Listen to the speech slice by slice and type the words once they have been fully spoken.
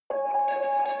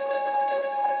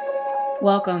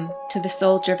Welcome to the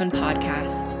Soul Driven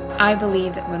Podcast. I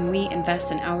believe that when we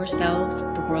invest in ourselves,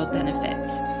 the world benefits.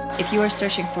 If you are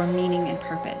searching for meaning and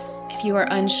purpose, if you are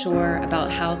unsure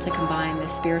about how to combine the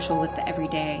spiritual with the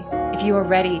everyday, if you are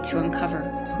ready to uncover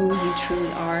who you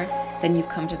truly are, then you've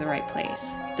come to the right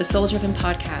place. The Soul Driven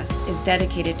Podcast is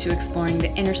dedicated to exploring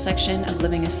the intersection of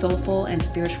living a soulful and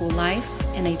spiritual life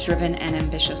in a driven and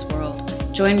ambitious world.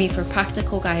 Join me for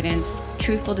practical guidance,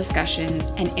 truthful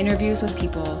discussions, and interviews with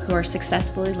people who are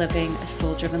successfully living a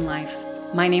soul-driven life.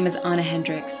 My name is Anna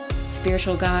Hendricks,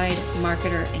 spiritual guide,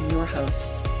 marketer, and your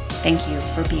host. Thank you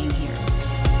for being here.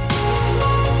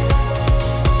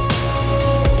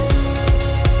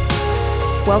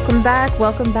 Welcome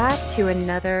back to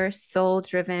another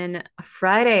Soul-Driven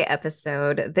Friday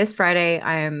episode. This Friday,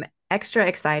 I am extra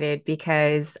excited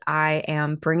because I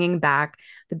am bringing back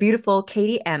the beautiful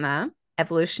Katie Emma,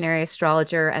 evolutionary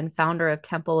astrologer and founder of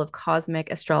Temple of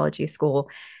Cosmic Astrology School.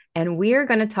 And we are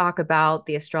going to talk about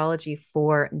the astrology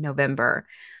for November.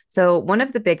 So one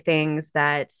of the big things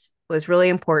that was really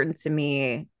important to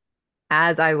me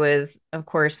as I was, of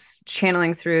course,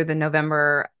 channeling through the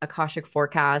November Akashic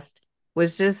forecast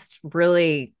was just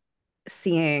really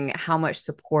seeing how much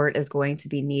support is going to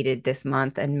be needed this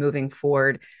month and moving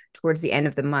forward towards the end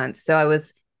of the month. So I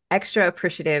was extra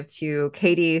appreciative to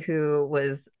Katie, who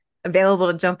was available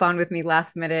to jump on with me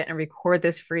last minute and record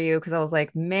this for you, because I was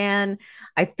like, man,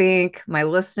 I think my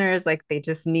listeners, like, they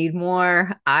just need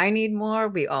more. I need more.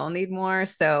 We all need more.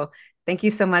 So thank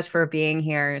you so much for being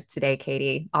here today,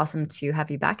 Katie. Awesome to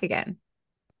have you back again.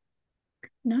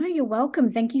 No, you're welcome.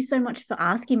 Thank you so much for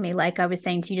asking me. Like I was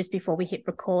saying to you just before we hit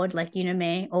record, like, you know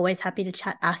me, always happy to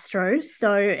chat astro.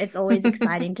 So it's always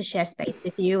exciting to share space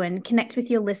with you and connect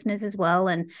with your listeners as well.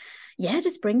 And yeah,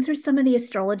 just bring through some of the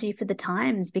astrology for the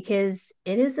times, because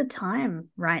it is a time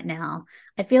right now.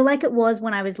 I feel like it was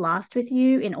when I was last with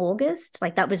you in August,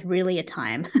 like that was really a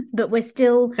time, but we're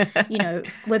still,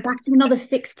 we're back to another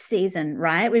fixed season,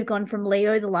 right? We've gone from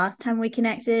Leo the last time we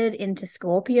connected into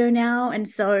Scorpio now. And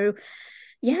so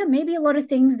yeah, maybe a lot of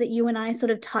things that you and I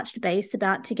sort of touched base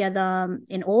about together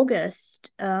in August,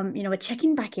 we're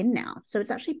checking back in now. So it's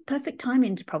actually perfect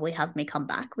timing to probably have me come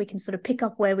back. We can sort of pick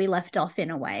up where we left off in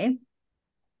a way.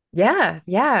 Yeah.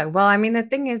 Well, I mean, the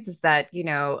thing is that,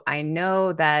 I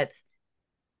know that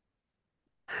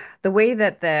the way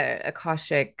that the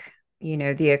Akashic,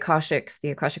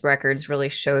 the Akashic records really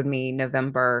showed me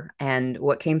November, and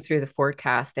what came through the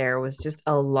forecast there was just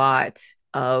a lot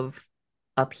of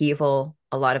upheaval,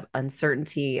 a lot of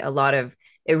uncertainty,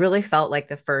 it really felt like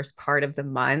the first part of the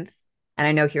month. And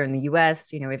I know here in the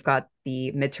US, we've got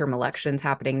the midterm elections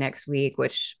happening next week,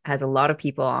 which has a lot of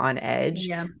people on edge,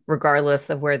 regardless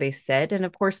of where they sit. And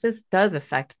of course, this does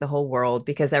affect the whole world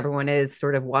because everyone is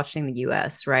sort of watching the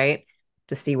US, right?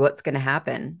 To see what's going to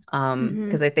happen.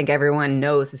 Because I think everyone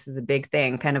knows this is a big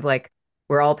thing, kind of like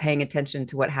we're all paying attention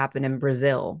to what happened in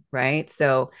Brazil, right?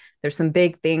 So there's some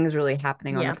big things really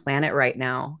happening on the planet right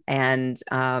now. And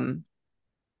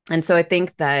so I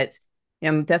think that,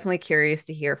 I'm definitely curious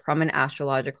to hear from an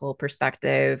astrological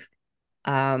perspective,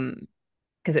 because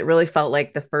it really felt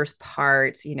like the first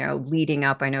part, leading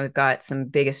up. I know we've got some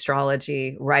big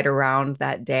astrology right around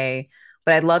that day,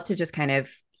 but I'd love to just kind of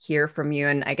hear from you.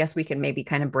 And I guess we can maybe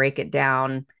kind of break it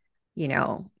down,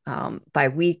 by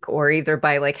week, or either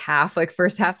by like half, like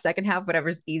first half, second half,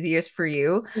 whatever's easiest for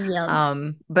you.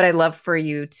 But I'd love for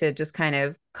you to just kind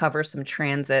of cover some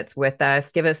transits with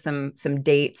us, give us some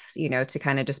dates, to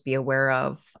kind of just be aware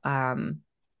of.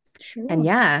 Sure. And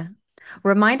yeah,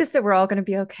 remind us that we're all going to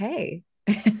be okay.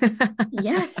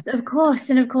 Yes, of course.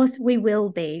 And of course we will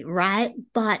be, right?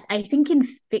 But I think in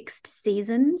fixed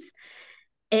seasons,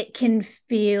 it can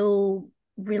feel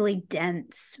really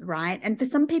dense, right? And for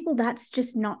some people, that's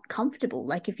just not comfortable.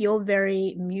 Like if you're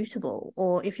very mutable,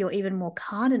 or if you're even more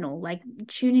cardinal, like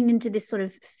tuning into this sort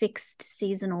of fixed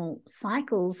seasonal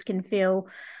cycles can feel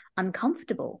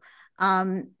uncomfortable.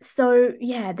 So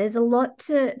yeah, there's a lot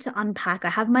to unpack. I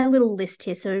have my little list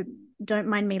here, so don't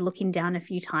mind me looking down a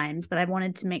few times, but I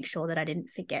wanted to make sure that I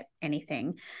didn't forget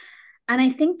anything. And I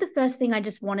think the first thing I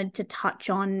just wanted to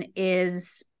touch on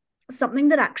is something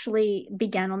that actually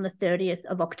began on the 30th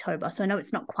of October. So I know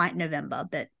it's not quite November,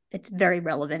 but it's very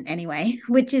relevant anyway,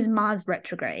 which is Mars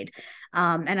retrograde.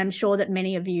 And I'm sure that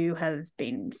many of you have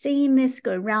been seeing this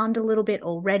go round a little bit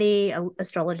already.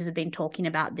 Astrologers have been talking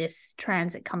about this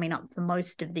transit coming up for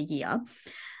most of the year.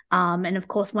 And of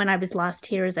course, when I was last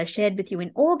here, as I shared with you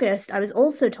in August, I was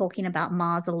also talking about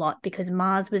Mars a lot, because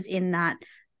Mars was in that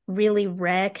really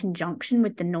rare conjunction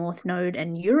with the North Node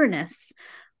and Uranus,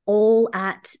 all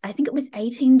at, I think it was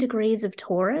 18 degrees of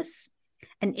Taurus.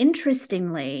 And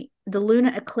interestingly, the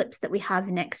lunar eclipse that we have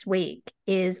next week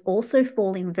is also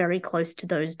falling very close to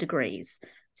those degrees.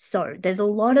 So there's a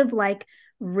lot of like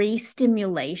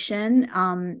re-stimulation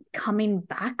coming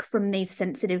back from these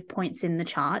sensitive points in the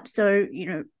chart. So,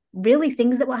 really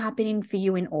things that were happening for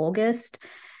you in August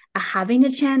are having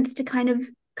a chance to kind of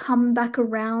come back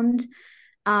around.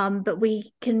 But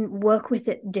we can work with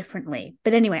it differently.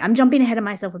 But anyway, I'm jumping ahead of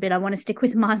myself a bit. I want to stick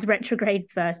with Mars retrograde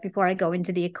first before I go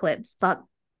into the eclipse. But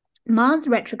Mars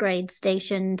retrograde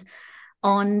stationed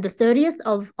on the 30th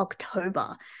of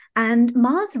October. And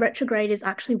Mars retrograde is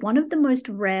actually one of the most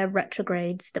rare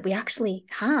retrogrades that we actually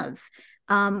have.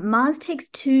 Mars takes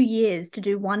 2 years to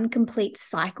do one complete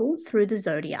cycle through the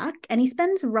zodiac, and he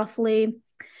spends roughly,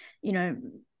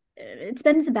 it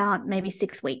spends about maybe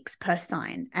 6 weeks per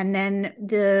sign. And then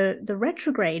the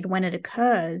retrograde, when it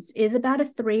occurs, is about a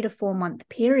 3 to 4 month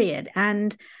period.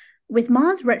 And with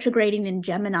Mars retrograding in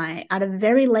Gemini at a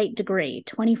very late degree,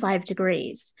 25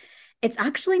 degrees, it's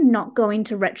actually not going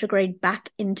to retrograde back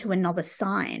into another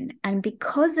sign. And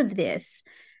because of this,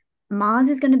 Mars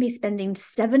is going to be spending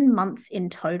 7 months in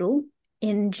total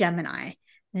in Gemini.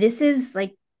 This is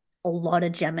like a lot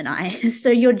of Gemini. So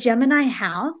your Gemini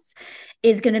house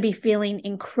is going to be feeling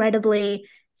incredibly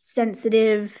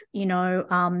sensitive.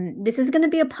 This is going to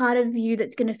be a part of you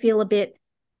that's going to feel a bit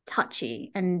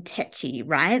touchy and tetchy,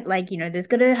 right? Like, there's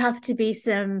going to have to be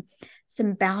some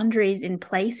boundaries in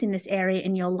place in this area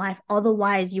in your life.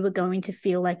 Otherwise, you are going to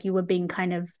feel like you were being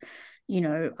kind of,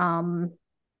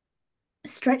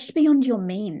 stretched beyond your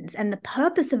means. And the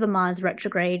purpose of a Mars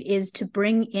retrograde is to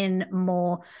bring in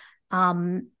more,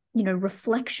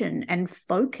 reflection and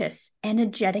focus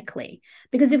energetically.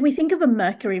 Because if we think of a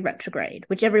Mercury retrograde,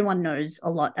 which everyone knows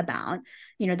a lot about,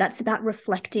 that's about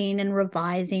reflecting and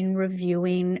revising,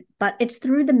 reviewing, but it's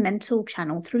through the mental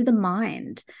channel, through the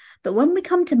mind. But when we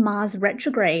come to Mars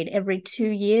retrograde every 2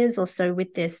 years or so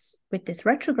with this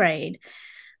retrograde,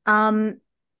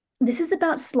 this is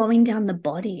about slowing down the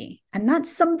body. And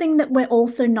that's something that we're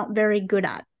also not very good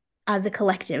at as a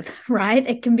collective, right?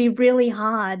 It can be really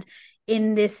hard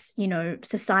in this,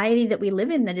 society that we live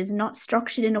in that is not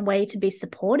structured in a way to be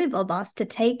supportive of us to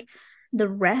take the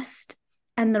rest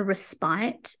and the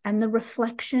respite and the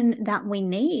reflection that we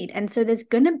need. And so there's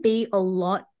going to be a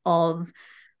lot of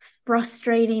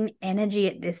frustrating energy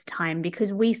at this time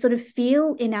because we sort of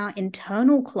feel in our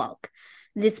internal clock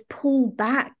this pull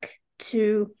back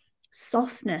to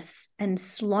softness and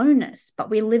slowness. But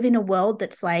we live in a world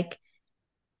that's like,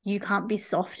 you can't be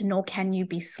soft nor can you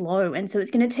be slow. And so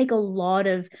it's going to take a lot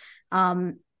of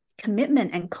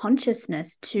commitment and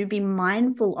consciousness to be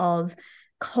mindful of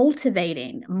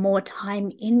cultivating more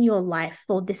time in your life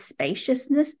for this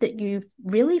spaciousness that you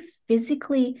really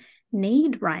physically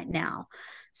need right now.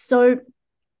 So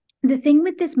the thing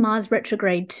with this Mars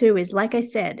retrograde too is, like I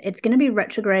said, it's going to be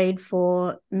retrograde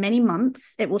for many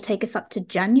months. It will take us up to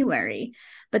January,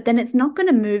 but then it's not going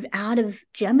to move out of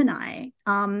Gemini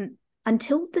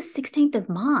until the 16th of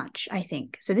March, I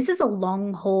think. So this is a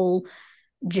long haul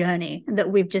journey that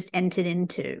we've just entered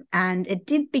into. And it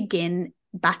did begin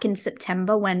back in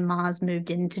September when Mars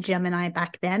moved into Gemini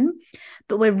back then.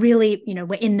 But we're really,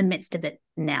 we're in the midst of it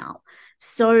now.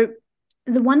 So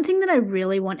the one thing that I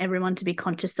really want everyone to be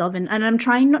conscious of, and I'm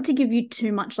trying not to give you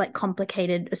too much like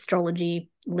complicated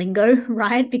astrology lingo,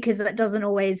 right? Because that doesn't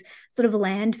always sort of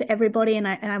land for everybody. And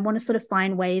I want to sort of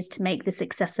find ways to make this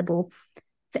accessible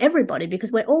for everybody,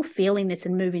 because we're all feeling this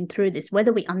and moving through this,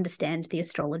 whether we understand the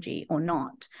astrology or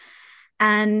not.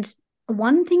 And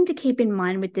one thing to keep in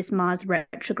mind with this Mars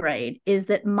retrograde is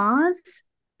that Mars,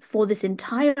 for this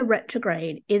entire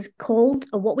retrograde, is called,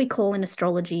 or what we call in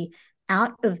astrology,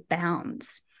 out of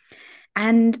bounds.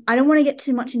 And I don't want to get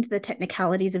too much into the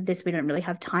technicalities of this. We don't really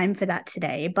have time for that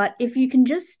today. But if you can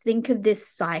just think of this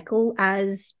cycle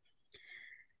as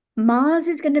Mars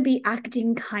is going to be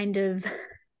acting kind of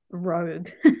rogue.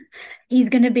 He's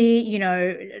going to be,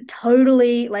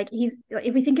 totally like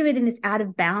if we think of it in this out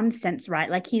of bounds sense, right?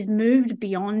 Like he's moved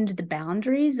beyond the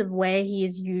boundaries of where he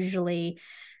is usually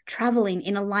traveling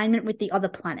in alignment with the other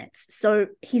planets. So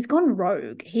he's gone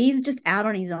rogue. He's just out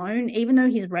on his own. Even though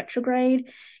he's retrograde,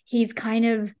 he's kind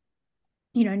of,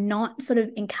 not sort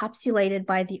of encapsulated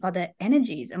by the other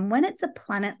energies. And when it's a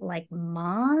planet like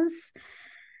Mars,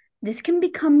 this can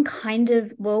become kind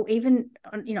of, well, even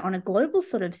on a global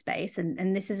sort of space,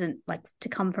 and this isn't like to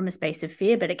come from a space of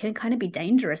fear, but it can kind of be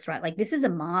dangerous, right? Like this is a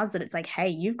Mars that it's like, hey,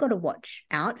 you've got to watch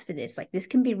out for this. Like this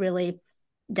can be really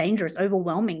dangerous,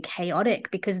 overwhelming, chaotic,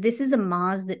 because this is a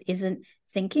Mars that isn't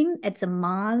thinking. It's a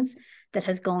Mars that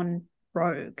has gone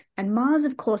rogue. And Mars,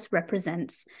 of course,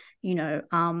 represents,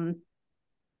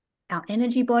 our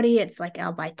energy body, it's like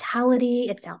our vitality,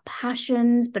 it's our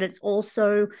passions, but it's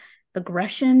also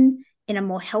aggression. In a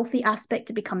more healthy aspect,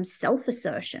 it becomes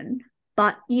self-assertion.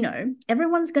 But, you know,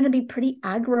 everyone's going to be pretty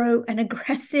aggro and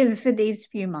aggressive for these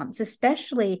few months,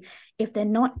 especially if they're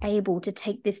not able to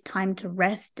take this time to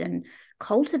rest and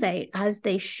cultivate as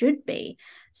they should be.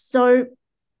 So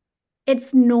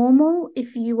it's normal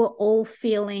if you are all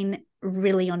feeling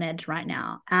really on edge right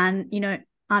now. And, you know,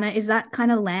 Anna, is that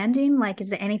kind of landing? Like, is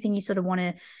there anything you sort of want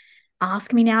to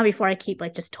ask me now before I keep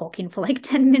like just talking for like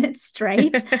 10 minutes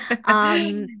straight?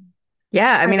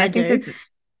 Yeah, I mean,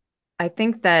 I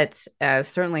think that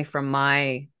certainly from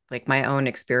my own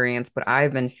experience, what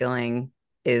I've been feeling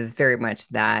is very much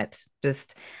that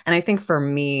just, and I think for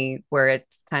me, where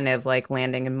it's kind of like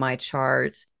landing in my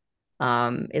chart,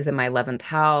 is in my 11th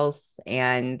house,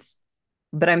 and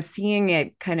but I'm seeing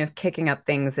it kind of kicking up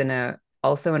things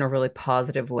also in a really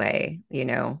positive way, you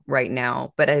know, right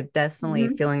now. But I'm definitely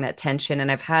Mhm. feeling that tension,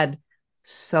 and I've had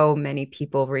so many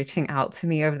people reaching out to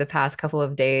me over the past couple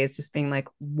of days, just being like,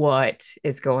 what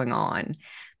is going on?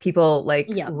 People like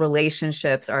Yeah.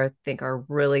 relationships I think are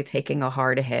really taking a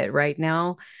hard hit right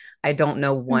now. I don't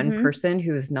know one Mm-hmm. person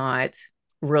who's not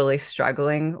really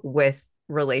struggling with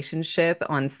relationship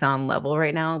on some level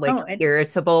right now, like Oh, it's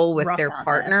irritable with rough their out there.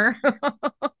 partner.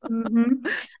 Mm-hmm.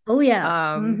 Oh,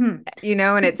 yeah. um, Mm-hmm. you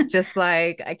know, and it's just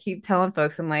like I keep telling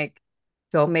folks, I'm like,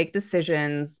 don't make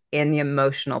decisions in the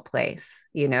emotional place.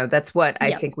 You know, that's what I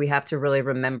Yep. think we have to really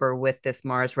remember with this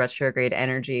Mars retrograde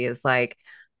energy is like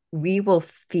we will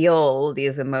feel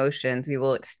these emotions, we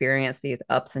will experience these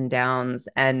ups and downs,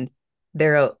 and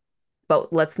there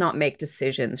but let's not make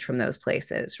decisions from those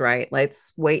places, right?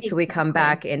 Let's wait till we come Exactly.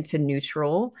 back into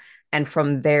neutral, and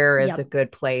from there is a Yep.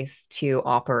 good place to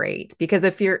operate. Because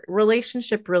if your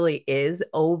relationship really is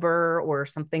over or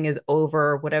something is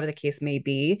over, whatever the case may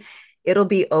be, it'll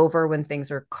be over when things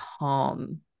are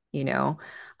calm, you know,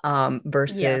 Yep.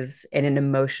 versus in an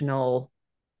emotional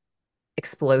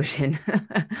explosion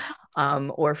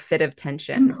or fit of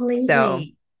tension. So,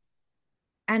 Completely.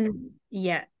 And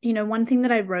yeah, you know, one thing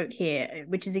that I wrote here,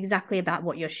 which is exactly about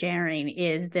what you're sharing,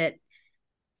 is that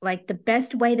like the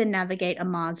best way to navigate a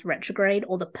Mars retrograde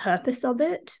or the purpose of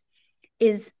it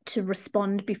is to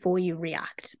respond before you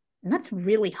react. And that's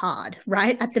really hard,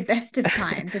 right? At the best of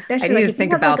times, I especially need like to if you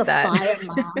think have like about a that. fire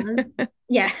Mars.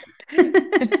 Yeah.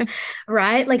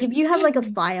 Right? Like if you have like a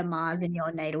fire Mars in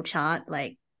your natal chart,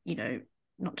 like, you know,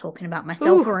 not talking about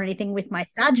myself Ooh. or anything with my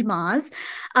Sag Mars.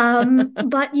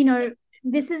 But you know,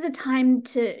 this is a time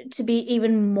to be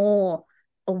even more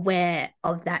aware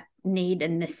of that need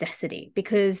and necessity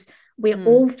because we're Mm.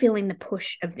 all feeling the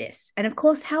push of this. And of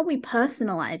course, how we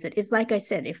personalize it is like I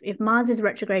said, if Mars is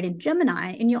retrograde in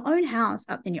Gemini, in your own house,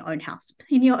 in your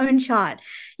own chart,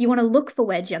 you want to look for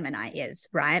where Gemini is,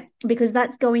 right? Because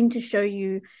that's going to show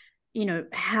you, you know,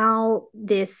 how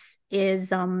this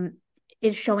is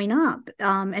showing up.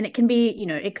 And it can be, you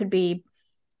know, it could be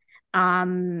you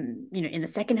know, in the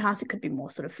second house it could be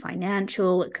more sort of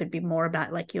financial, it could be more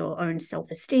about like your own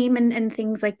self-esteem and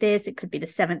things like this. It could be the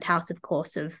seventh house, of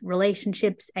course, of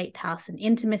relationships, eighth house and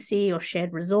intimacy or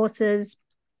shared resources.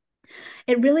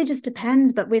 It really just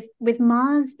depends. But with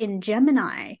Mars in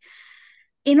Gemini,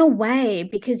 in a way,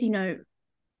 because you know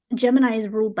Gemini is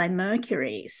ruled by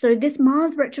Mercury. So this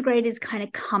Mars retrograde is kind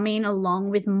of coming along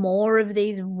with more of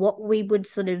these, what we would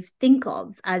sort of think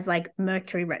of as like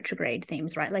Mercury retrograde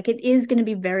themes, right? Like it is going to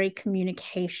be very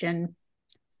communication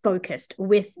focused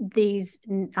with these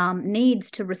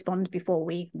needs to respond before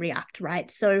we react,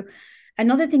 right? So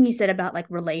another thing you said about like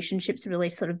relationships really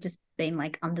sort of just being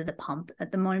like under the pump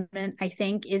at the moment, I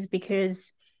think, is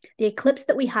because the eclipse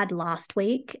that we had last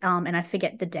week, and I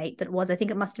forget the date that it was, I think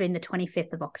it must have been the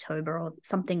 25th of October or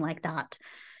something like that.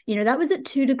 You know, that was at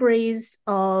 2 degrees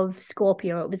of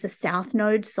Scorpio. It was a South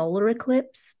Node solar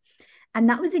eclipse. And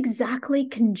that was exactly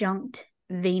conjunct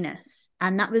Venus.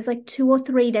 And that was like 2 or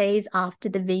 3 days after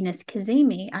the Venus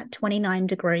Cazimi at 29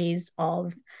 degrees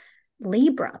of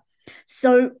Libra.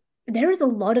 So there is a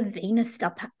lot of Venus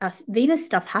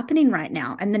stuff happening right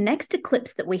now. And the next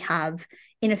eclipse that we have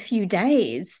in a few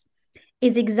days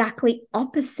is exactly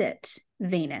opposite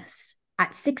Venus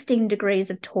at 16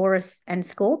 degrees of Taurus and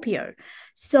Scorpio.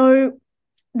 So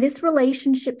this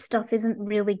relationship stuff isn't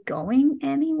really going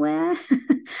anywhere.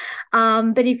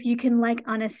 But if you can, like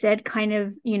Anna said, kind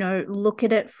of, you know, look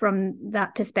at it from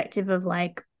that perspective of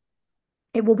like,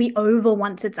 it will be over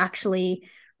once it's actually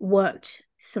worked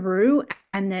through,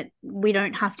 and that we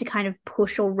don't have to kind of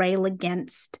push or rail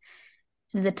against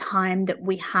the time that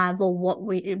we have or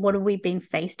what have we been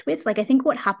faced with. Like I think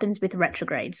what happens with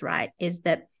retrogrades, right, is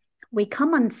that we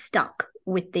come unstuck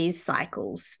with these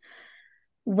cycles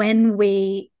when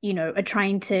we, are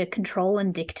trying to control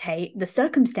and dictate the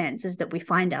circumstances that we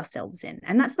find ourselves in.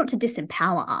 And that's not to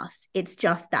disempower us. It's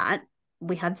just that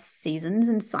we have seasons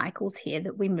and cycles here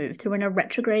that we move through, and a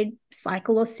retrograde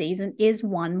cycle or season is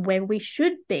one where we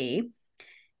should be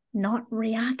not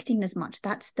reacting as much.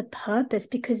 That's the purpose,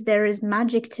 because there is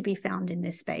magic to be found in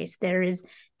this space. There is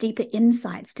deeper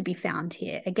insights to be found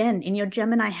here. Again, in your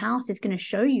Gemini house is going to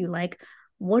show you, like,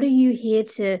 what are you here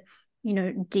to,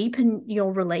 deepen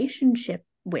your relationship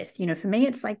with? For me,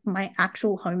 it's like my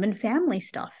actual home and family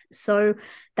stuff. So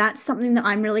that's something that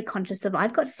I'm really conscious of.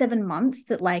 I've got 7 months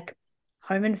that, like,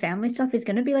 home and family stuff is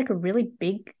going to be like a really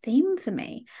big theme for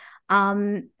me.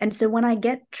 And so when I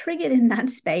get triggered in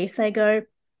that space, I go,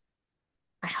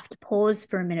 I have to pause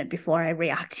for a minute before I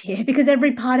react here, because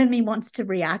every part of me wants to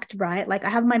react, right? Like, I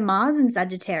have my Mars in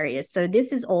Sagittarius, so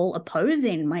this is all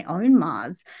opposing my own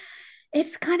Mars.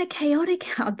 It's kind of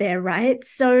chaotic out there, right?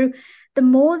 So the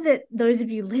more that those of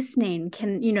you listening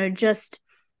can, just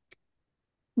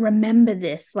remember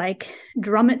this, like,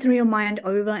 drum it through your mind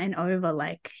over and over,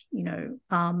 like,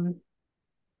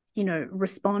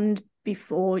 respond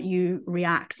before you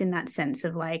react, in that sense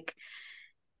of, like,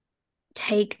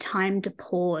 take time to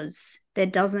pause.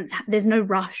 There's no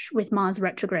rush with Mars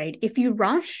retrograde. If you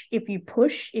rush, if you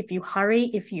push, if you hurry,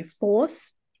 if you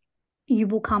force, you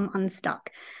will come unstuck.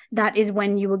 That is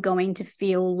when you are going to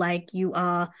feel like you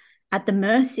are at the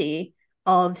mercy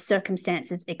of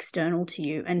circumstances external to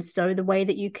you. And so the way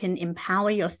that you can empower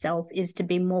yourself is to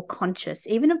be more conscious,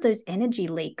 even of those energy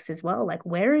leaks as well. Like,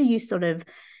 where are you sort of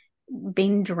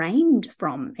been drained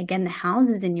from? Again, the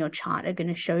houses in your chart are going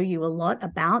to show you a lot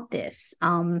about this.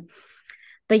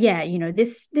 But yeah,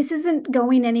 this isn't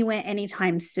going anywhere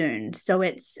anytime soon. So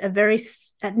it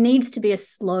needs to be a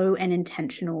slow and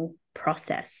intentional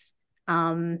process.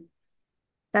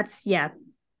 That's, yeah.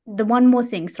 The one more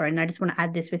thing, sorry, and I just want to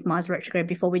add this with Mars retrograde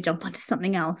before we jump onto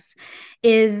something else,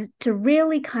 is to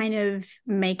really kind of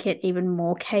make it even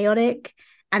more chaotic.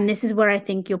 And this is where I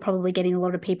think you're probably getting a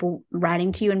lot of people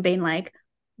writing to you and being like,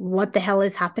 what the hell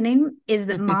is happening? Is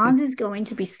that Mars is going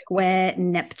to be square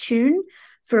Neptune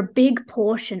for a big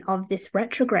portion of this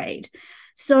retrograde.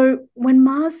 So when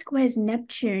Mars squares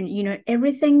Neptune,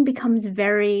 everything becomes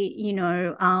very,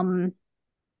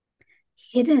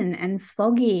 hidden and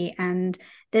foggy, and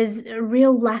there's a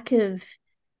real lack of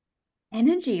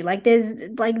energy. Like, there's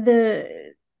like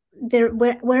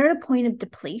we're at a point of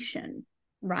depletion,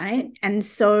 right? And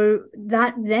so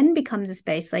that then becomes a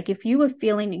space, like, if you were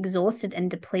feeling exhausted and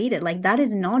depleted, like, that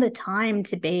is not a time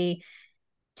to be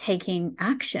taking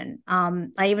action.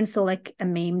 I even saw like a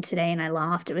meme today and I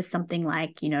laughed. It was something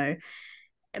like,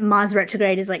 Mars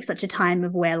retrograde is like such a time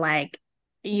of where, like,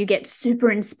 you get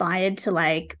super inspired to,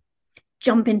 like,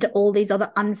 jump into all these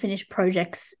other unfinished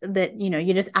projects that,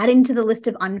 you're just adding to the list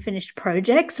of unfinished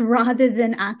projects rather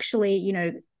than actually,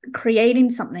 creating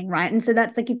something, right? And so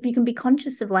that's like, if you can be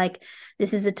conscious of, like,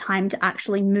 this is a time to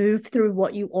actually move through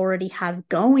what you already have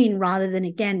going, rather than,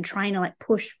 again, trying to, like,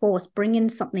 push, force, bring in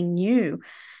something new.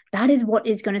 That is what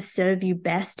is going to serve you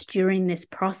best during this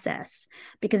process,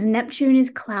 because Neptune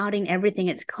is clouding everything.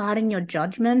 It's clouding your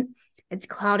judgment. It's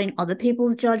clouding other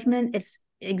people's judgment. It's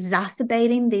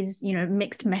exacerbating these,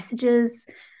 mixed messages,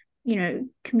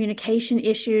 communication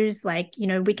issues. Like,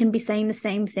 we can be saying the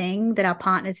same thing that our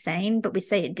partner's saying, but we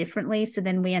say it differently. So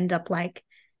then we end up, like,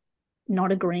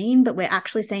 not agreeing, but we're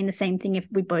actually saying the same thing if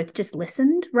we both just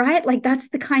listened, right? Like, that's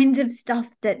the kind of stuff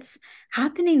that's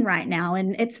happening right now.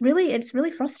 And it's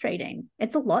really frustrating.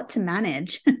 It's a lot to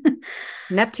manage.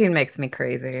 Neptune makes me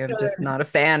crazy. So, I'm just not a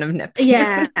fan of Neptune.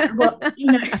 Yeah. Well,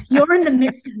 you're in the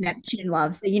midst of Neptune,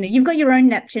 love. So, you've got your own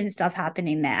Neptune stuff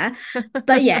happening there.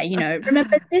 But yeah,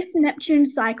 remember this Neptune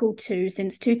cycle too,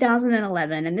 since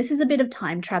 2011. And this is a bit of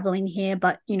time traveling here,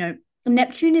 but,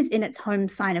 Neptune is in its home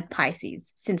sign of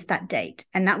Pisces since that date.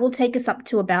 And that will take us up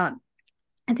to about,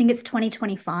 I think it's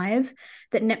 2025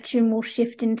 that Neptune will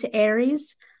shift into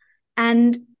Aries.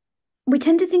 And we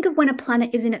tend to think of when a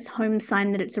planet is in its home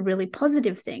sign that it's a really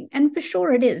positive thing. And for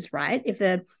sure it is, right? If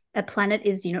a planet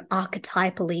is,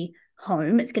 archetypally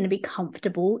home, it's going to be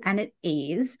comfortable and at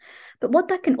ease. But what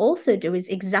that can also do is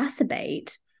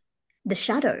exacerbate the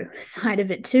shadow side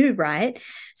of it too, right?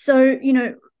 So,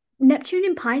 Neptune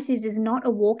in Pisces is not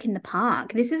a walk in the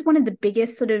park. This is one of the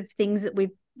biggest sort of things that we've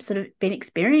sort of been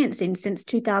experiencing since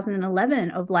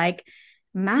 2011, of, like,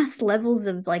 mass levels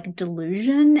of, like,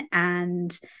 delusion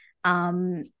and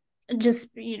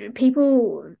just,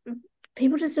 people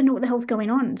just don't know what the hell's going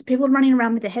on. People are running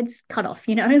around with their heads cut off,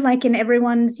 like, and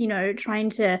everyone's, trying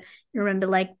to remember,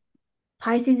 like,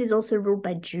 Pisces is also ruled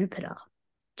by Jupiter.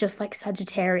 just like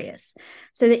Sagittarius.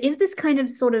 So there is this kind of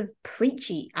sort of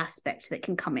preachy aspect that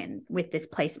can come in with this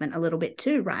placement a little bit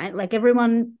too, right? Like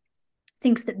everyone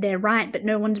thinks that they're right, but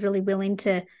no one's really willing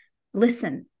to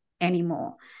listen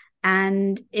anymore.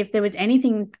 And if there was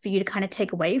anything for you to kind of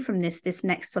take away from this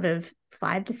next sort of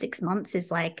 5 to 6 months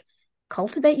is like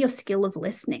cultivate your skill of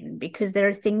listening, because there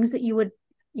are things that you would,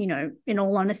 you know, in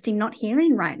all honesty, not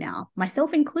hearing right now,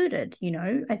 myself included. You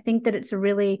know, I think that it's a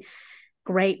really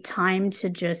great time to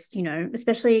just, you know,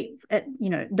 especially at, you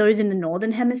know, those in the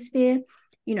northern hemisphere,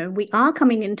 you know, we are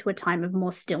coming into a time of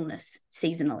more stillness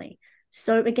seasonally.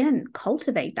 So again,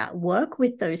 cultivate that, work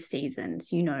with those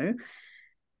seasons, you know,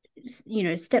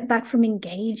 step back from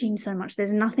engaging so much.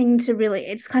 There's nothing to really,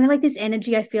 it's kind of like this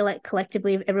energy, I feel like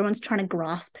collectively of everyone's trying to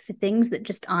grasp for things that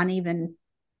just aren't even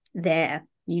there,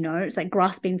 you know. It's like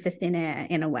grasping for thin air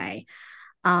in a way.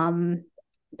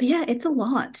 But yeah, it's a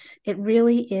lot. It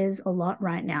really is a lot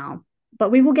right now,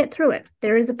 but we will get through it.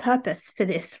 There is a purpose for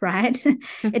this, right?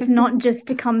 It's not just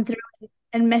to come through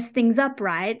and mess things up,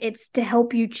 right? It's to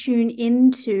help you tune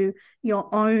into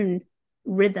your own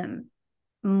rhythm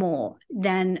more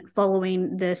than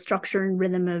following the structure and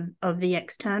rhythm of the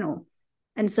external.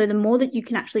 And so the more that you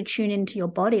can actually tune into your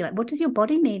body, like what does your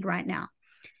body need right now?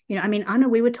 You know, I mean, Anna,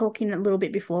 we were talking a little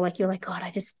bit before, like you're like, God,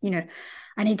 I just, you know,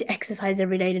 I need to exercise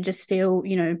every day to just feel,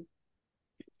 you know,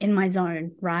 in my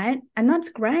zone, right? And that's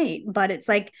great. But it's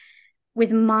like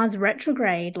with Mars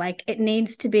retrograde, like it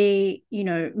needs to be, you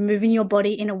know, moving your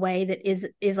body in a way that is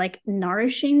like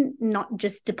nourishing, not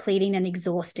just depleting and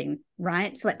exhausting,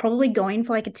 right? So like probably going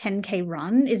for like a 10K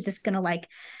run is just going to like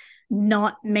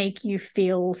not make you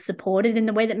feel supported in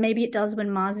the way that maybe it does when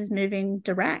Mars is moving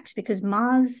direct, because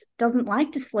Mars doesn't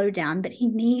like to slow down, but he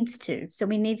needs to. So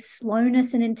we need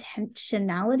slowness and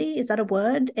intentionality. Is that a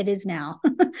word? It is now.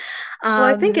 Well,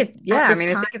 I think At I this mean,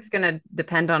 I time. think it's going to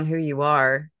depend on who you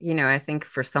are. You know, I think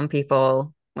for some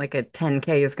people, like a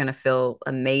 10K is going to feel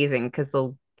amazing because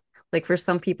they'll, like for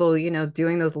some people, you know,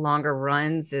 doing those longer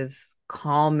runs is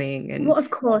calming Well, and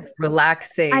of course, I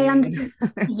relaxing. understand.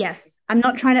 Yes, I'm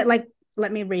not trying to like,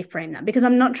 let me reframe that, because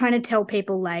I'm not trying to tell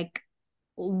people like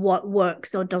what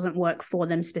works or doesn't work for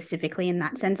them specifically in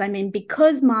that sense. I mean,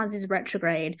 because Mars is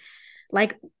retrograde,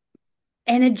 like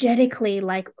energetically,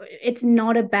 like it's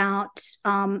not about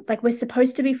like we're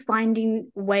supposed to be finding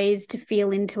ways to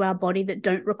feel into our body that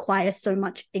don't require so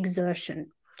much exertion.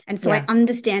 And so I Yeah.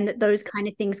 understand that those kind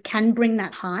of things can bring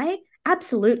that high,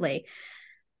 absolutely.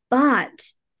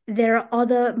 But there are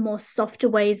other more softer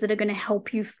ways that are going to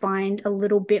help you find a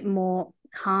little bit more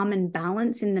calm and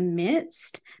balance in the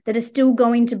midst, that are still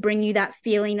going to bring you that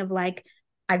feeling of like,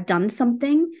 I've done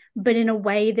something, but in a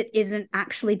way that isn't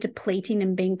actually depleting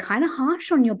and being kind of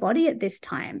harsh on your body at this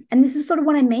time. And this is sort of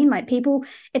what I mean. Like people,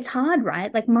 it's hard,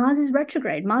 right? Like Mars is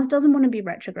retrograde. Mars doesn't want to be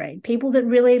retrograde. People that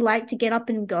really like to get up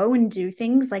and go and do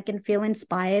things like and feel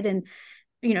inspired and,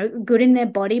 you know, good in their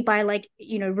body by like,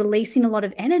 you know, releasing a lot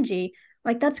of energy,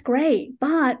 like that's great.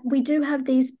 But we do have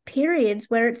these periods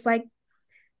where it's like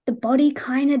the body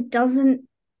kind of doesn't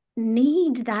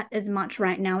need that as much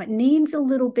right now. It needs a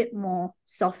little bit more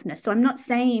softness. So I'm not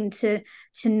saying to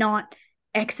not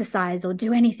exercise or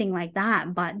do anything like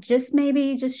that, but just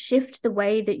maybe just shift the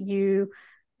way that you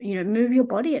know, move your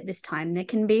body at this time. There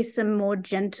can be some more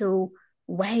gentle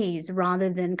ways rather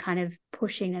than kind of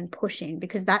pushing and pushing,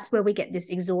 because that's where we get this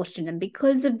exhaustion. And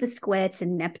because of the square to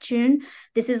Neptune,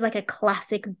 this is like a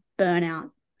classic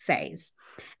burnout phase.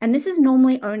 And this is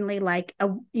normally only like a,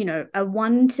 you know, a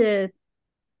 1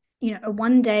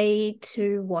 day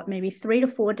to what, maybe 3 to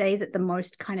 4 days at the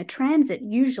most kind of transit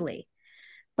usually.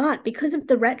 But because of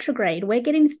the retrograde, we're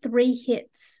getting 3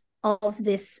 hits of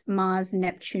this Mars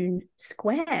Neptune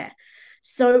square.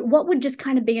 So what would just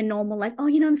kind of be a normal, like, oh,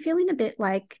 you know, I'm feeling a bit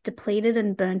like depleted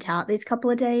and burnt out these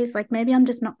couple of days. Like maybe I'm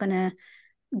just not going to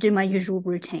do my usual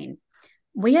routine.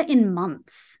 We are in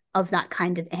months of that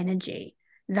kind of energy.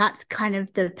 That's kind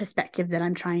of the perspective that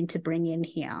I'm trying to bring in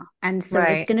here. And so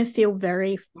it's Right. going to feel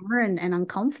very foreign and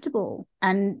uncomfortable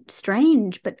and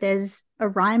strange, but there's a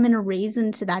rhyme and a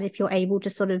reason to that if you're able to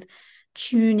sort of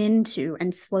tune into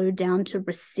and slow down to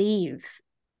receive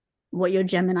what your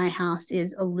Gemini house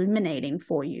is illuminating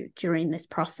for you during this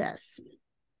process.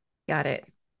 Got it.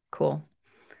 Cool.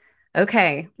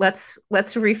 Okay, let's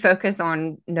refocus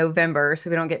on November so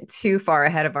we don't get too far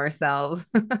ahead of ourselves.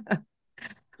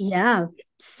 Yeah.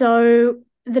 So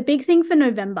the big thing for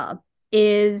November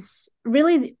is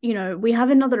really, you know, we have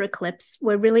another eclipse.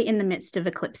 We're really in the midst of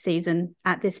eclipse season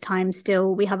at this time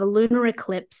still. We have a lunar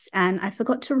eclipse, and I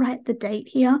forgot to write the date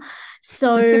here.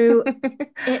 So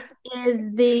it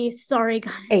is the, sorry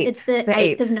guys, it's Eighth, the the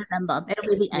 8th of eighth. November. It'll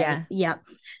be the 8th. Yeah. Yeah.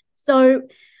 So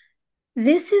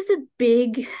this is a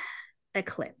big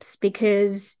eclipse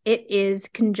because it is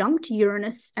conjunct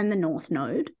Uranus and the North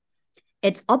Node.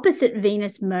 It's opposite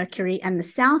Venus, Mercury, and the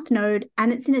South Node,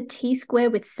 and it's in a T-square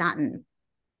with Saturn.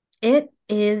 It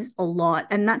is a lot.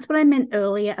 And that's what I meant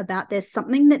earlier about there's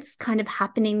something that's kind of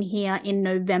happening here in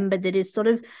November that is sort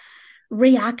of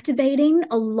reactivating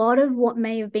a lot of what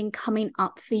may have been coming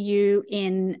up for you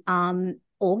in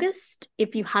August,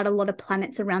 if you had a lot of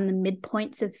planets around the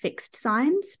midpoints of fixed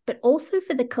signs, but also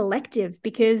for the collective,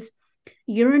 because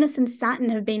Uranus and Saturn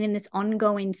have been in this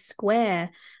ongoing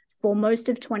square for most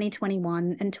of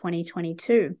 2021 and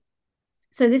 2022.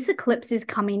 So this eclipse is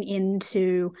coming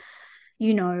into,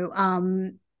 you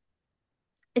know,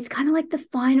 it's kind of like the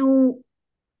final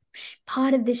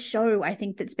part of this show, I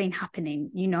think, that's been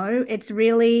happening. You know, it's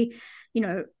really, you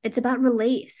know, it's about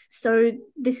release. So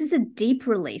this is a deep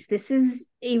release. This is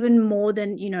even more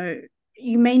than, you know,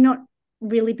 you may not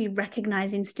really be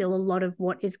recognizing still a lot of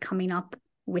what is coming up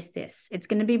with this. It's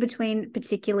going to be between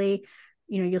particularly,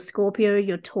 you know, your Scorpio,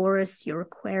 your Taurus, your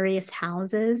Aquarius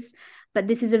houses. But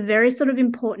this is a very sort of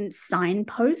important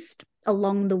signpost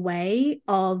along the way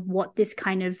of what this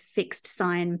kind of fixed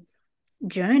sign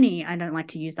journey, I don't like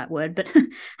to use that word, but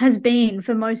has been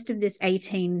for most of this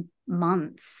 18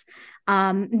 months.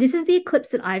 This is the eclipse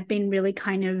that I've been really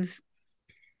kind of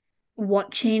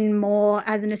watching more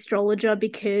as an astrologer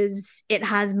because it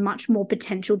has much more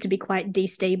potential to be quite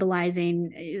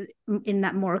destabilizing in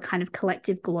that more kind of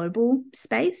collective global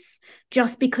space,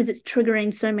 just because it's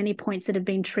triggering so many points that have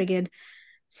been triggered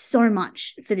so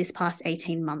much for this past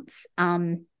 18 months.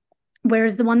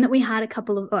 Whereas the one that we had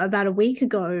about a week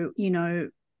ago, you know,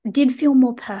 did feel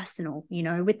more personal, you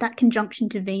know, with that conjunction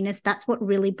to Venus. That's what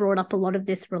really brought up a lot of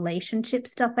this relationship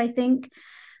stuff, I think.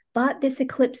 But this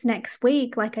eclipse next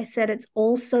week, like I said, it's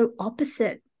also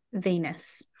opposite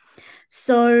Venus.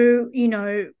 So, you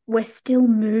know, we're still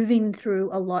moving through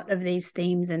a lot of these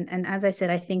themes. And as I said,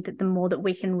 I think that the more that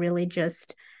we can really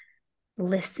just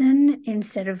listen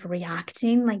instead of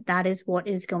reacting, like that is what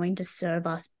is going to serve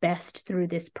us best through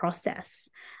this process.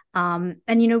 And,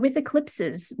 you know, with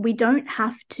eclipses, we don't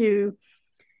have to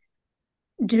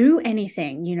do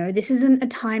anything. You know, this isn't a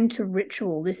time to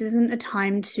ritual. This isn't a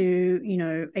time to, you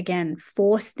know, again,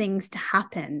 force things to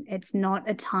happen. It's not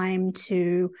a time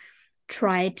to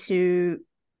try to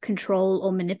control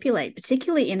or manipulate,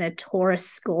 particularly in a Taurus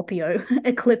Scorpio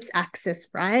eclipse axis,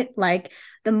 right? Like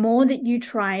the more that you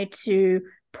try to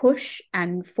push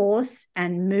and force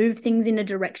and move things in a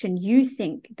direction you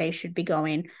think they should be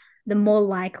going, the more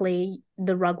likely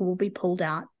the rug will be pulled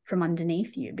out from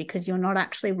underneath you because you're not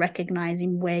actually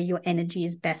recognizing where your energy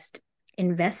is best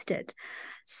invested.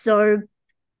 So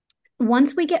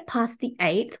once we get past the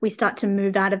 8th, we start to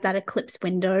move out of that eclipse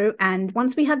window. And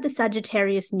once we have the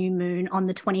Sagittarius new moon on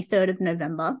the 23rd of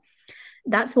November,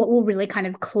 that's what will really kind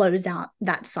of close out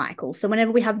that cycle. So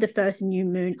whenever we have the first new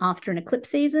moon after an eclipse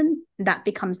season, that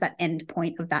becomes that end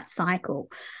point of that cycle.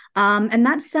 And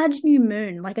that Sag new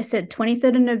moon, like I said,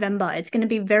 23rd of November, it's going to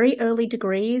be very early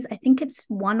degrees. I think it's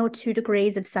 1 or 2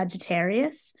 degrees of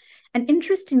Sagittarius. And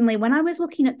interestingly, when I was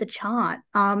looking at the chart,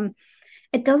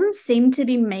 it doesn't seem to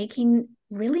be making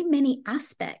really many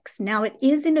aspects. Now, it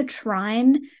is in a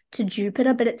trine to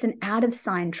Jupiter, but it's an out of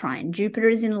sign trine. Jupiter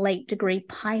is in late degree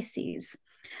Pisces.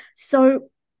 So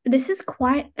this is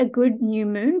quite a good new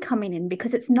moon coming in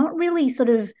because it's not really sort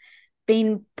of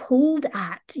being pulled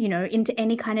at, you know, into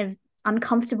any kind of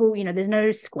uncomfortable, you know, there's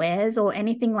no squares or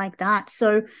anything like that.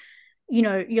 So, you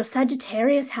know, your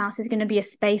Sagittarius house is going to be a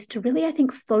space to really, I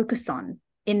think, focus on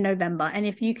in November. And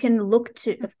if you can look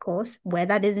to, of course, where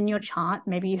that is in your chart,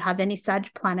 maybe you have any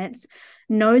Sag planets,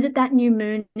 know that that new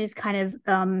moon is kind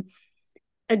of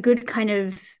a good kind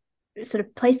of sort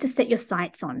of place to set your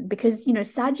sights on because, you know,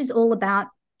 Sag is all about,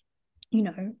 you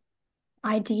know,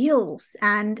 ideals,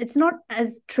 and it's not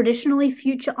as traditionally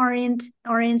future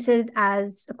oriented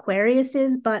as Aquarius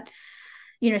is, but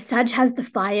you know, Sag has the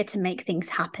fire to make things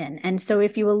happen. And so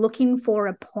if you were looking for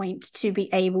a point to be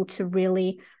able to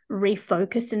really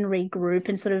refocus and regroup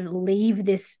and sort of leave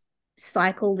this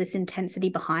cycle, this intensity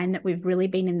behind that we've really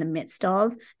been in the midst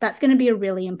of, that's going to be a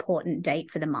really important date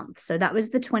for the month. So that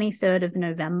was the 23rd of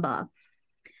November.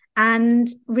 And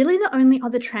really the only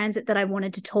other transit that I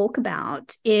wanted to talk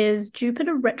about is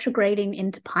Jupiter retrograding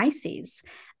into Pisces.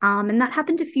 And that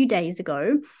happened a few days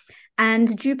ago.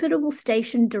 And Jupiter will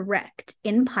station direct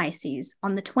in Pisces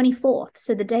on the 24th,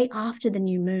 so the day after the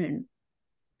new moon.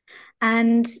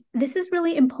 And this is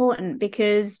really important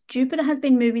because Jupiter has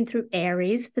been moving through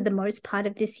Aries for the most part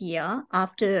of this year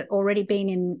after already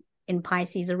being in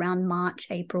Pisces around March,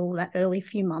 April, that early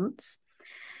few months.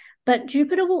 But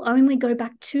Jupiter will only go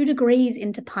back 2 degrees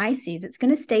into Pisces. It's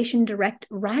going to station direct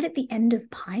right at the end of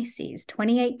Pisces,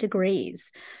 28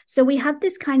 degrees. So we have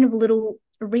this kind of little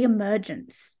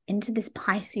reemergence into this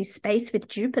Pisces space with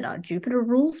Jupiter. Jupiter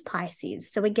rules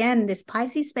Pisces. So again, this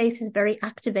Pisces space is very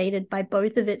activated by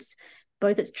both its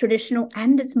traditional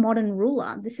and its modern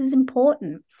ruler. This is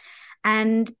important.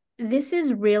 And this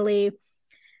is really,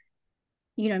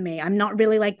 you know me, I'm not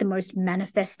really like the most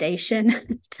manifestation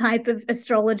type of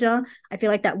astrologer. I feel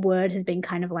like that word has been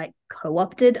kind of like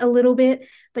co-opted a little bit,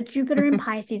 but Jupiter in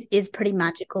Pisces is pretty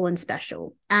magical and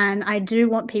special. And I do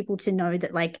want people to know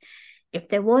that, like, if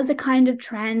there was a kind of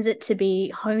transit to be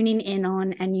honing in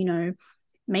on and, you know,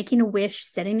 making a wish,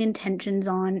 setting intentions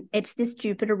on, it's this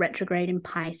Jupiter retrograde in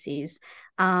Pisces.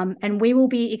 And we will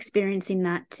be experiencing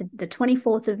that to the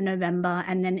 24th of November.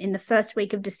 And then in the first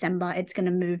week of December, it's going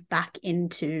to move back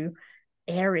into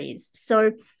Aries.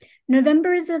 So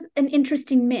November is an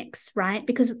interesting mix, right?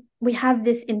 Because we have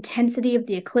this intensity of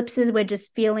the eclipses. We're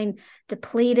just feeling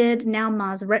depleted. Now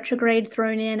Mars retrograde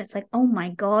thrown in. It's like, oh my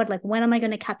God, like, when am I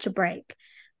going to catch a break?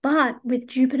 But with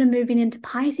Jupiter moving into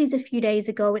Pisces a few days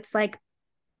ago, it's like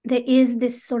there is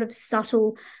this sort of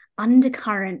subtle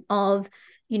undercurrent of,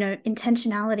 you know,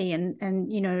 intentionality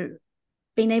and you know,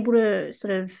 being able to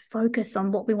sort of focus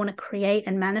on what we want to create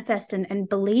and manifest and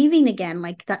believing again,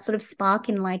 like that sort of spark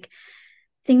in like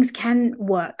things can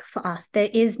work for us. There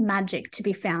is magic to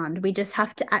be found. We just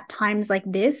have to, at times like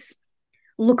this,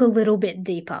 look a little bit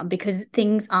deeper because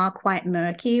things are quite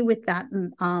murky with that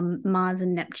Mars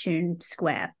and Neptune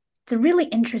square. It's a really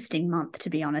interesting month, to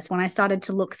be honest, when I started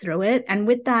to look through it. And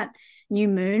with that new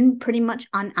moon pretty much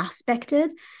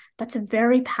unaspected, that's a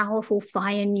very powerful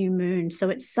fire new moon. So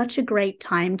it's such a great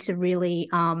time to really,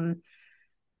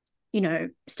 you know,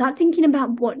 start thinking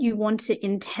about what you want to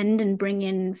intend and bring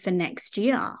in for next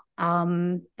year.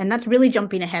 And that's really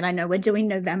jumping ahead. I know we're doing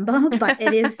November, but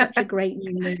it is such a great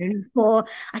new moon for,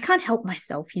 I can't help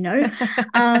myself, you know.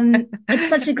 It's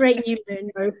such a great new moon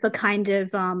though, for kind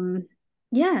of,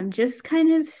 yeah, just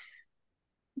kind of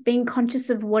being conscious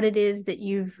of what it is that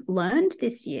you've learned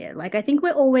this year. Like, I think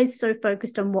we're always so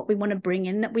focused on what we want to bring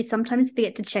in that we sometimes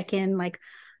forget to check in, like,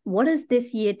 what has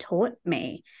this year taught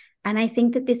me? And I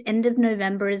think that this end of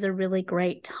November is a really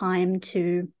great time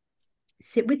to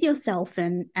sit with yourself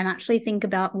and actually think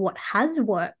about what has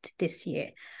worked this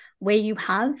year, where you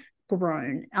have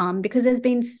grown, because there's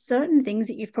been certain things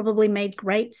that you've probably made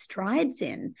great strides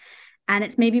in. And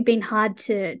it's maybe been hard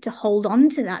to hold on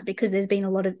to that because there's been a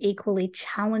lot of equally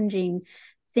challenging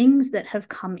things that have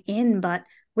come in. But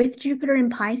with Jupiter in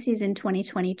Pisces in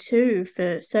 2022,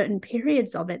 for certain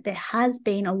periods of it, there has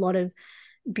been a lot of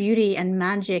beauty and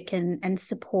magic and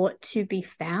support to be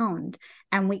found.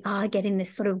 And we are getting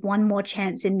this sort of one more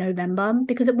chance in November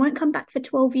because it won't come back for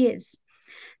 12 years.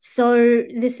 So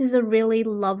this is a really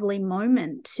lovely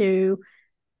moment to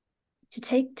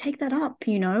take that up,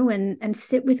 you know, and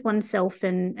sit with oneself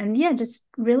and yeah, just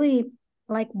really,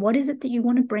 like, what is it that you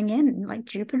want to bring in? Like,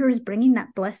 Jupiter is bringing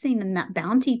that blessing and that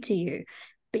bounty to you,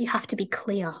 but you have to be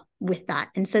clear with that.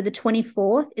 And so the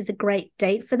 24th is a great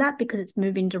date for that because it's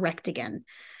moving direct again.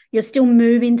 You're still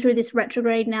moving through this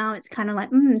retrograde now. It's kind of like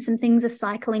some things are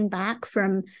cycling back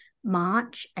from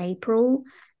March, April,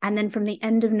 and then from the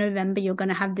end of November, you're going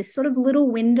to have this sort of little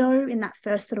window in that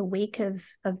first sort of week of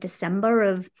December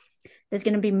of, there's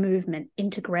going to be movement,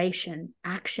 integration,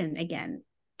 action again,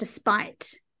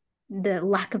 despite the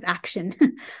lack of action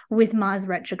with Mars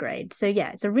retrograde. So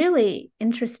yeah, it's a really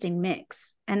interesting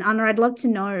mix. And Anna, I'd love to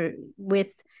know, with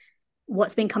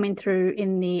what's been coming through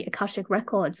in the Akashic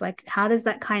records, like, how does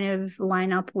that kind of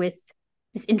line up with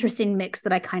this interesting mix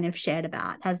that I kind of shared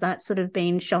about? Has that sort of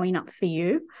been showing up for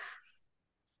you?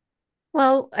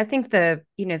 Well, I think the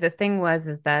thing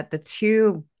is that the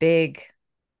two big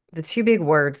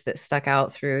words that stuck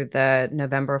out through the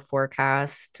November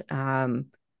forecast,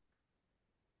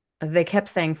 they kept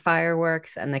saying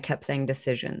fireworks and they kept saying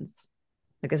decisions.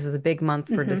 Like, this is a big month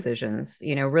for decisions,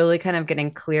 really kind of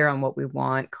getting clear on what we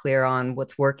want, clear on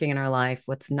what's working in our life,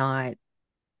 what's not.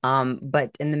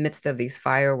 But in the midst of these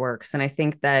fireworks, and I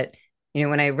think that,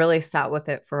 when I really sat with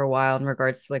it for a while in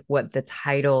regards to like what the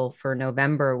title for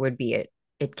November would be,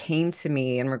 it came to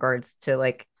me in regards to,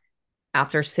 like,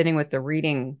 after sitting with the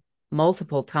reading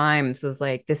multiple times, was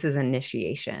like, this is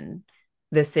initiation.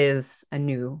 This is a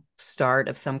new start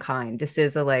of some kind. This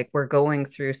is like, we're going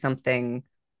through something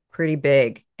pretty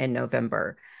big in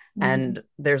November. And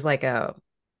there's like I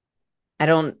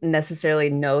don't necessarily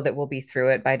know that we'll be through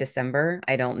it by December.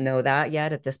 I don't know that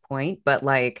yet at this point, but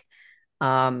like,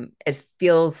 it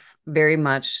feels very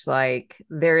much like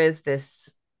there is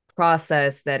this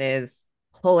process that is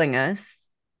pulling us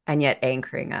and yet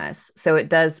anchoring us. So it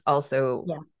does also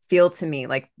Yeah. feel to me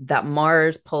like that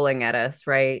Mars pulling at us,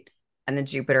 right? And the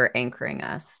Jupiter anchoring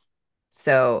us.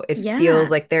 So it feels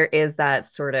Yeah. like there is that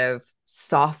sort of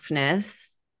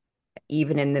softness,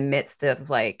 even in the midst of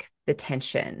like the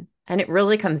tension. And it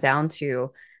really comes down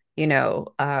to, you know,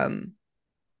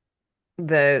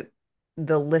 the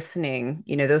the listening,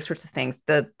 those sorts of things.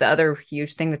 The other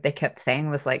huge thing that they kept saying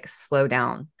was like slow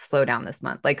down this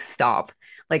month, like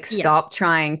Yeah. stop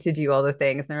trying to do all the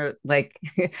things. And they're like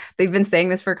they've been saying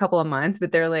this for a couple of months,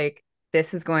 but they're like,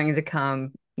 this is going to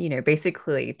come,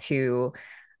 basically to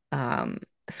a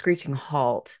screeching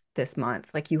halt this month.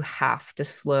 Like you have to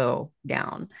slow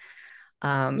down.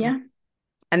 um Yeah.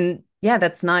 and yeah,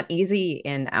 that's not easy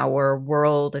in our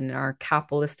world and our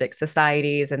capitalistic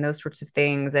societies and those sorts of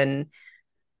things. And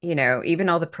even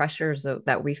all the pressures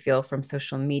that we feel from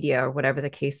social media or whatever the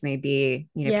case may be,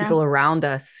 Yeah. people around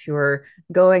us who are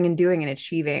going and doing and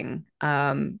achieving.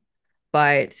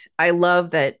 But I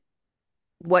love that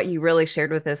what you really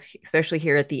shared with us, especially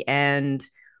here at the end,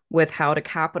 with how to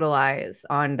capitalize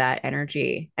on that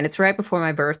energy. And it's right before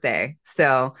my birthday.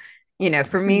 So,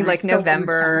 for me, like Nice. So on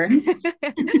November,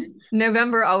 time.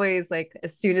 November always, like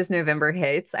as soon as November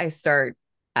hits, I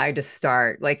just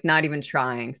start like not even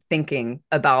trying, thinking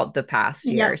about the past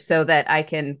year Yep. so that I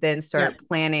can then start Yep.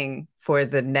 planning for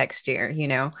the next year.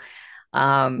 Yeah.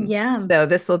 So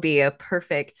this will be a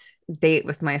perfect date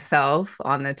with myself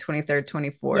on the 23rd,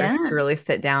 24th Yeah. to really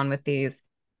sit down with these.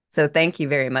 So thank you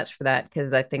very much for that,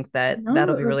 because I think that No,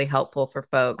 that'll be of really helpful for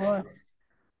folks. course.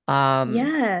 Um,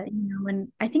 Yeah.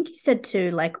 And I think you said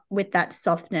too, like with that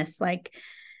softness, like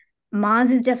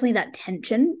Mars is definitely that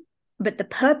tension, but the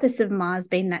purpose of Mars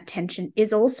being that tension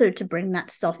is also to bring that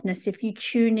softness if you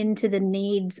tune into the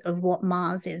needs of what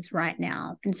Mars is right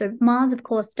now. And so Mars, of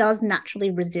course, does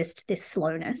naturally resist this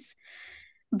slowness,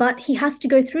 but he has to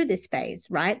go through this phase,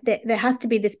 right? There has to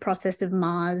be this process of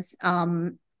Mars,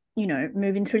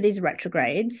 moving through these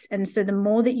retrogrades. And so the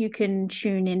more that you can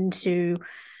tune into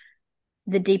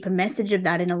the deeper message of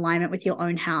that in alignment with your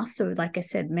own house. So, like I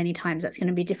said, many times that's going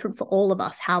to be different for all of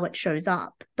us, how it shows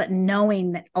up. But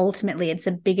knowing that ultimately it's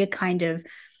a bigger kind of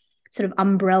sort of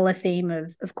umbrella theme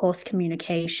of course,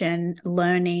 communication,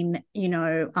 learning,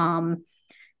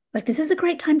 like this is a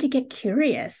great time to get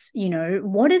curious.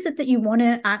 What is it that you want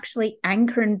to actually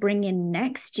anchor and bring in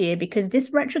next year? Because this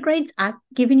retrograde's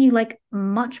giving you like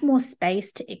much more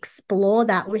space to explore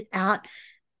that without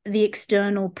the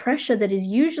external pressure that is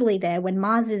usually there when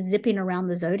Mars is zipping around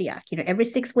the zodiac. Every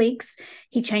 6 weeks,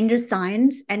 he changes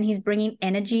signs and he's bringing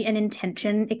energy and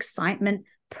intention, excitement,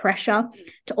 pressure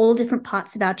to all different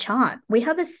parts of our chart. We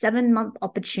have a 7-month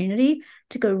opportunity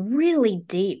to go really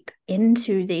deep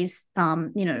into these,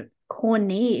 core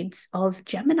needs of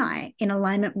Gemini in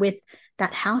alignment with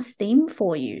that house theme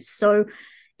for you. So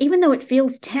even though it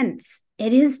feels tense,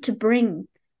 it is to bring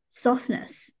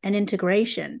softness and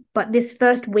integration. But this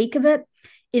first week of it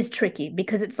is tricky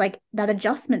because it's like that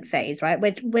adjustment phase, right?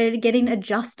 We're getting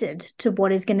adjusted to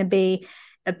what is going to be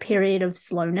a period of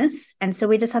slowness. And so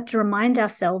we just have to remind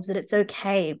ourselves that it's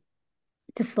okay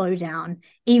to slow down,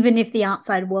 even if the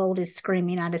outside world is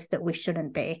screaming at us that we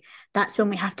shouldn't be. That's when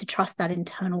we have to trust that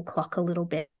internal clock a little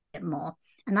bit more.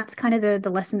 And that's kind of the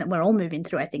lesson that we're all moving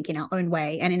through, I think, in our own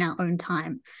way and in our own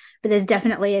time. But there's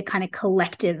definitely a kind of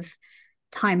collective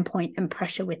time point and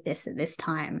pressure with this at this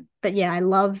time. But yeah, I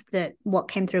love that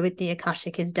what came through with the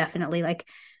Akashic is definitely like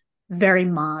very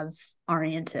Mars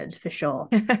oriented for sure.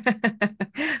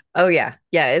 oh yeah.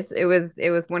 Yeah, it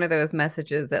was one of those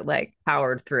messages that like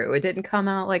powered through. It didn't come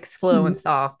out like slow and Mm.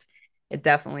 soft. It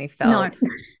definitely No. felt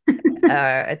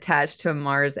attached to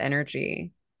Mars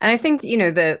energy. And I think,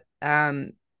 the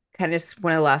kind of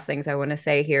one of the last things I want to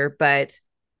say here, but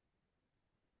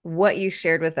what you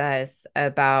shared with us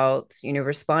about,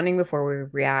 responding before we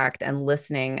react and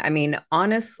listening. I mean,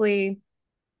 honestly,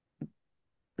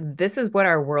 this is what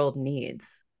our world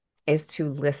needs, is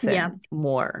to Yeah. listen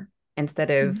more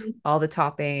instead of Mhm. all the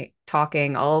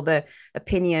talking, all the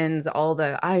opinions, all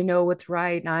the I know what's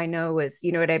right and I know it's,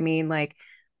 you know what I mean? Like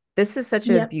this is such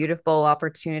a Yep. beautiful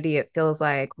opportunity, it feels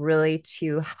like, really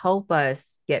to help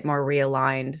us get more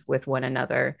realigned with one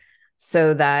another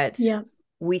so that Yep.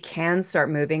 we can start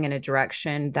moving in a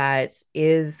direction that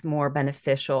is more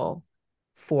beneficial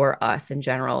for us in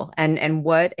general. And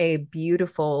what a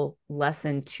beautiful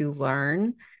lesson to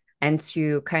learn and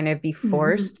to kind of be Mhm.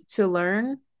 forced to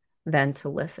learn than to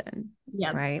listen,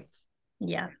 Yep. right?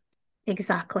 Yeah.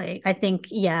 Exactly. I think,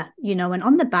 yeah, and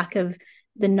on the back of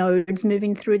the nodes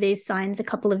moving through these signs a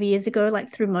couple of years ago,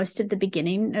 like through most of the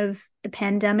beginning of the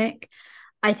pandemic,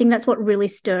 I think that's what really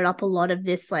stirred up a lot of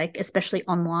this, like, especially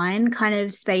online kind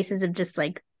of spaces of just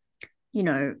like, you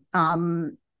know,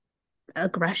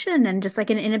 aggression and just like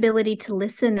an inability to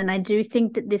listen. And I do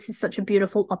think that this is such a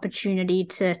beautiful opportunity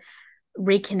to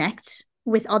reconnect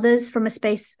with others from a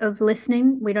space of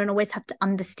listening. We don't always have to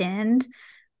understand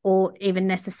or even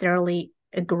necessarily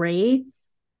agree.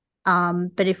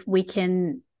 But if we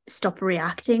can stop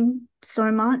reacting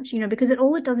so much, you know, because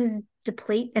all it does is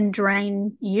deplete and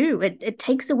drain you. It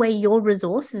takes away your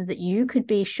resources that you could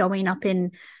be showing up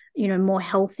in, you know, more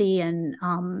healthy and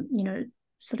you know,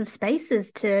 sort of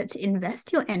spaces to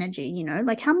invest your energy, you know,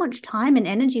 like how much time and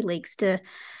energy leaks do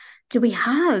we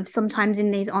have sometimes in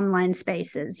these online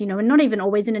spaces, you know, and not even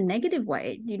always in a negative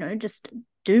way, you know, just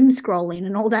doom scrolling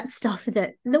and all that stuff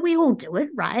that we all do it,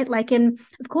 right? Like, and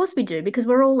of course we do, because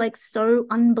we're all like so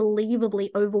unbelievably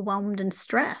overwhelmed and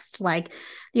stressed. Like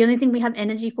the only thing we have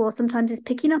energy for sometimes is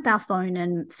picking up our phone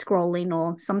and scrolling,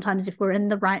 or sometimes if we're in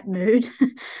the right mood,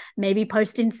 maybe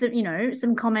posting some, you know,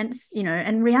 some comments, you know,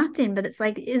 and reacting. But it's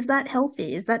like, is that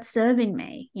healthy? Is that serving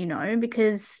me? You know,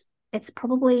 because it's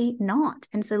probably not.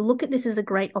 And so look at this as a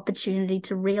great opportunity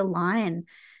to realign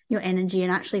your energy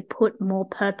and actually put more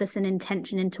purpose and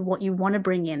intention into what you want to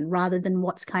bring in, rather than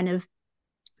what's kind of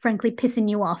frankly pissing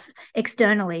you off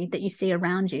externally that you see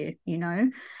around you, you know.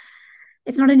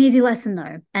 It's not an easy lesson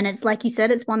though, and it's like you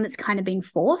said, it's one that's kind of been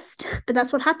forced, but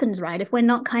that's what happens, right? If we're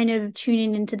not kind of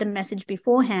tuning into the message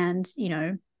beforehand, you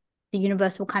know, the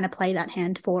universe will kind of play that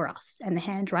hand for us, and the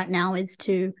hand right now is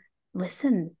to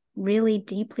listen, really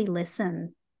deeply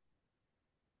listen.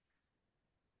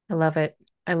 I love it.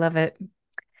 I love it.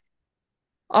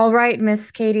 All right,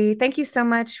 Miss Katie, thank you so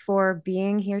much for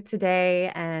being here today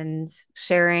and You're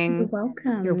sharing your welcome.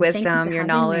 Thank you for wisdom, your having me.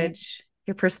 knowledge,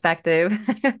 your perspective.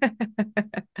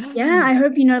 Yeah, I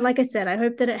hope, you know, like I said, I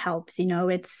hope that it helps. You know,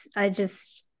 it's, I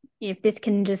just, if this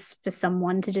can just, for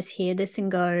someone to just hear this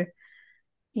and go,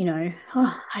 you know,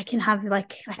 oh, I can have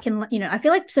like, I can, you know, I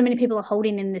feel like so many people are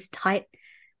holding in this tight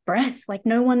breath, like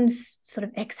no one's sort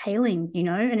of exhaling, you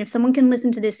know. And if someone can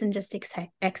listen to this and just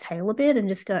exhale a bit and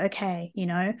just go, okay, you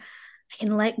know, I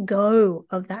can let go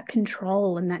of that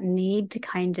control and that need to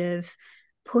kind of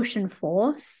push and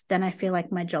force, then I feel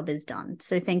like my job is done.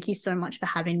 So thank you so much for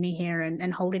having me here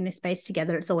and holding this space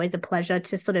together. It's always a pleasure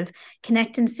to sort of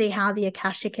connect and see how the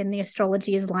Akashic and the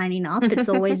astrology is lining up. It's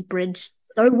always bridged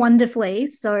so wonderfully.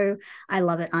 So I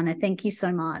love it, Anna. Thank you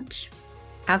so much.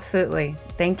 Absolutely.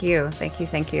 Thank you. Thank you.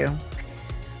 Thank you.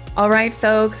 All right,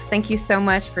 folks. Thank you so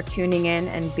much for tuning in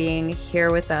and being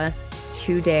here with us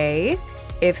today.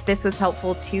 If this was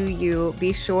helpful to you,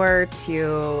 be sure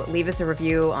to leave us a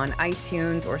review on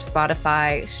iTunes or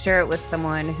Spotify. Share it with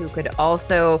someone who could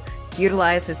also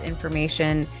utilize this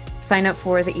information. Sign up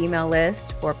for the email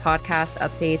list for podcast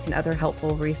updates and other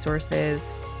helpful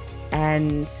resources.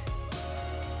 And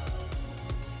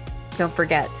don't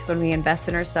forget, when we invest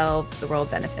in ourselves, the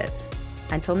world benefits.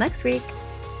 Until next week.